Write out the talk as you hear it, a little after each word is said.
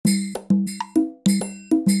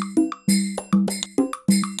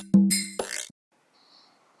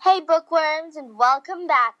Hey bookworms, and welcome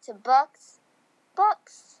back to Books.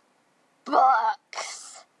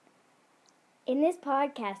 In this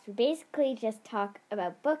podcast, we basically just talk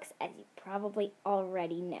about books, as you probably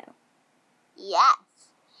already know. Yes.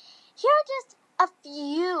 Here are just a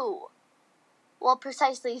few,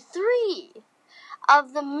 precisely 3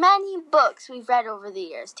 of the many books we've read over the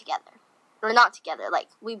years together. Or not together,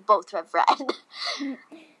 we both have read.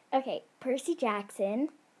 Okay, Percy Jackson.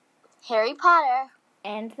 Harry Potter.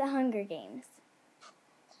 And The Hunger Games.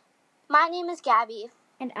 My name is Gabby.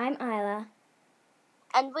 And I'm Isla.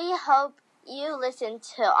 And we hope you listen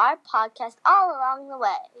to our podcast all along the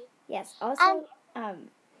way. Yes, also,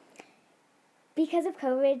 because of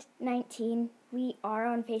COVID-19, we are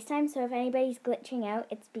on FaceTime, so if anybody's glitching out,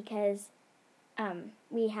 it's because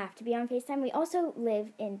we have to be on FaceTime. We also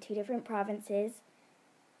live in 2 different provinces,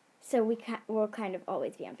 so we'll kind of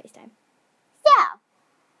always be on FaceTime. Yeah.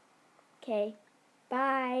 Okay.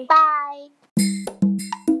 Bye. Bye.